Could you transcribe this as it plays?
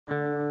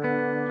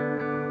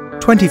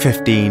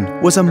2015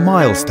 was a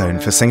milestone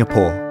for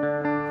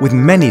Singapore, with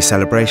many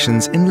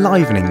celebrations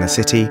enlivening the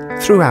city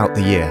throughout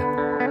the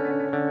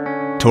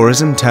year.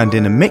 Tourism turned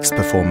in a mixed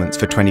performance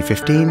for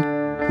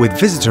 2015, with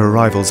visitor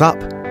arrivals up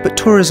but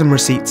tourism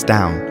receipts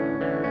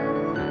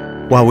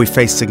down. While we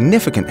faced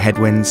significant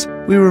headwinds,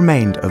 we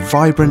remained a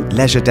vibrant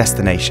leisure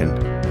destination.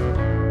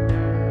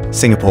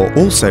 Singapore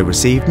also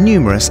received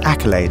numerous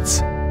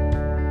accolades.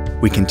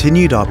 We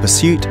continued our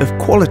pursuit of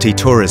quality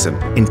tourism,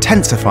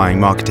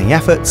 intensifying marketing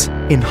efforts,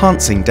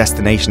 enhancing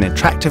destination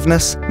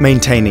attractiveness,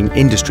 maintaining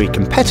industry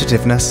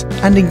competitiveness,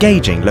 and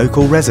engaging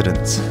local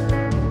residents.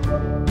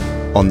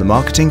 On the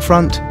marketing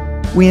front,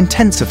 we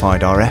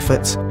intensified our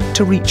efforts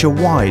to reach a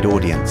wide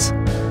audience.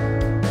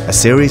 A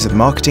series of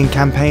marketing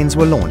campaigns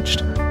were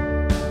launched.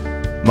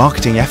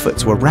 Marketing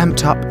efforts were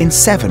ramped up in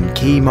 7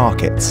 key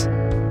markets.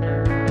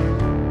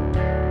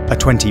 A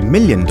 $20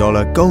 million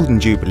Golden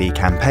Jubilee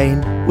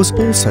campaign was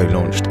also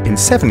launched in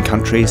 7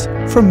 countries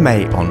from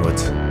May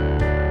onwards.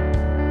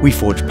 We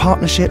forged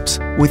partnerships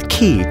with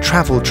key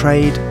travel,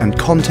 trade and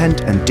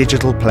content and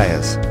digital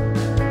players.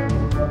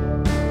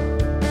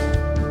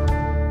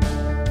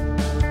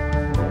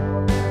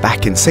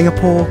 Back in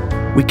Singapore,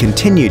 we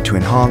continued to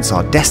enhance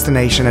our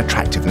destination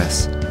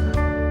attractiveness.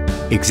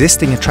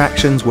 Existing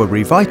attractions were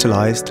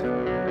revitalized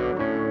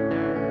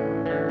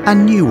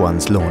and new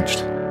ones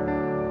launched.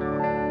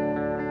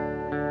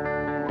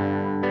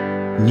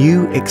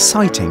 New,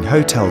 exciting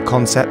hotel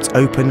concepts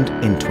opened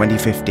in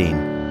 2015.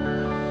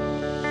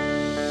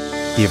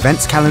 The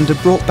events calendar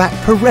brought back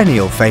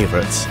perennial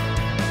favourites,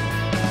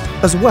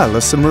 as well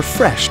as some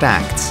refreshed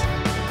acts.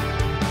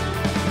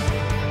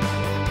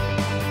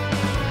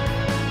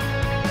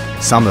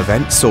 Some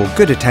events saw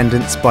good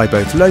attendance by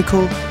both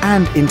local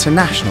and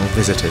international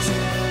visitors.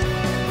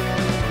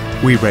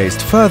 We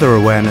raised further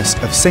awareness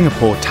of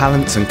Singapore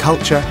talents and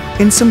culture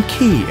in some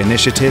key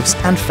initiatives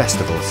and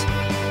festivals.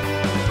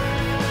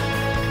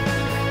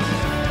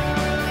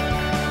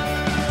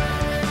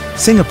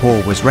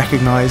 Singapore was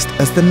recognised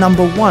as the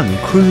 #1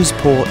 cruise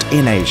port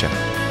in Asia.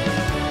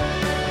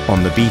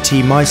 On the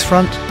BT MICE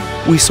front,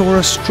 we saw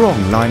a strong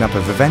lineup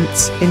of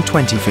events in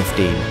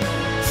 2015,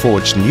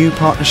 forged new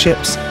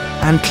partnerships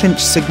and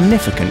clinched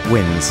significant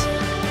wins.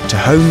 To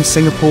hone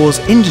Singapore's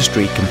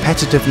industry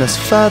competitiveness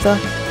further,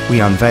 we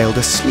unveiled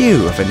a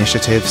slew of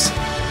initiatives.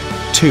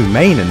 2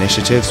 main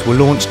initiatives were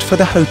launched for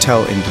the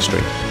hotel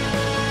industry.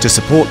 To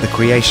support the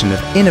creation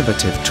of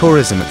innovative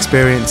tourism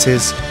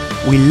experiences,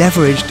 we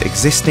leveraged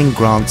existing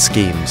grant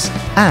schemes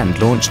and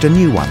launched a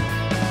new one.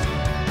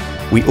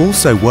 We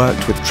also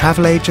worked with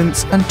travel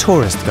agents and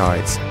tourist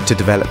guides to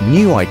develop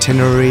new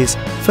itineraries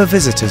for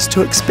visitors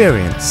to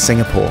experience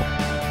Singapore.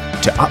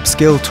 To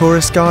upskill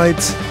tourist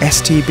guides,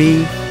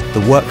 STB,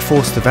 the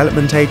Workforce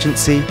Development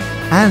Agency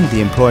and the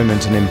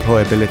Employment and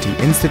Employability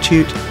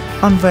Institute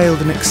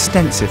unveiled an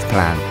extensive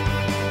plan.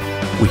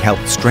 We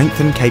helped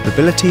strengthen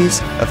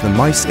capabilities of the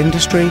MICE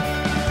industry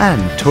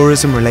and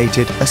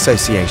tourism-related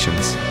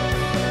associations.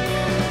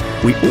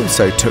 We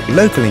also took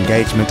local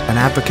engagement and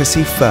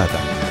advocacy further.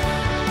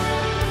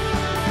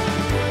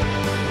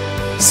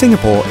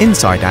 Singapore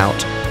Inside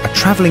Out, a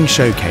travelling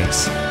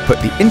showcase,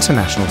 put the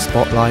international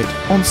spotlight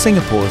on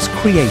Singapore's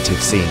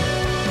creative scene.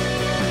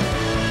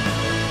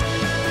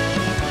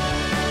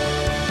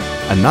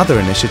 Another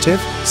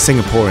initiative,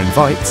 Singapore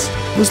Invites,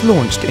 was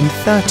launched in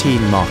 13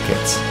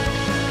 markets.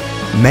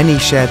 Many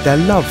shared their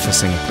love for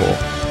Singapore,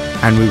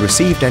 and we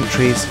received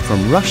entries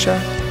from Russia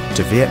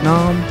to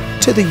Vietnam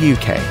to the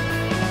UK.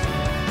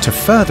 To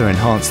further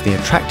enhance the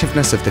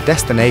attractiveness of the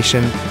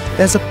destination,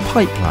 there's a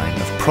pipeline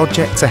of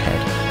projects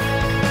ahead.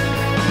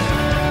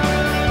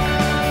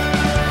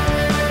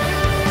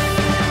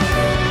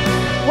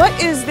 What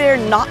is there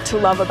not to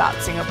love about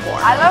Singapore?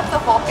 I love the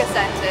hawker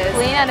centers.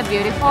 Clean and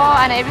beautiful,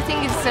 and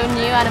everything is so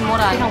new and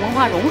modern. 非常文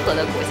化融合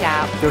的国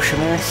家，就十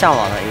分向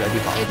往的一个地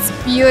方。 It's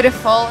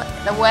beautiful.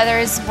 The weather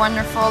is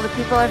wonderful. The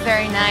people are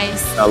very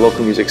nice. Our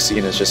local music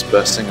scene is just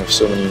bursting with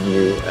so many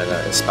new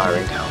and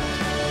inspiring talent.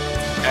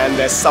 And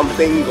there's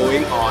something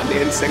going on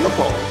in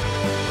Singapore.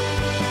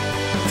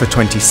 For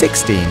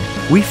 2016,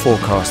 we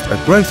forecast a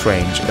growth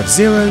range of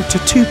 0 to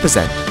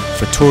 2%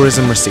 for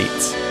tourism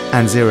receipts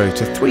and 0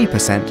 to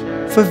 3%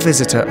 for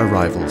visitor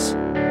arrivals.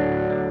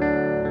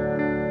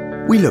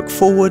 We look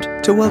forward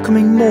to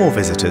welcoming more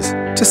visitors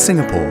to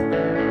Singapore.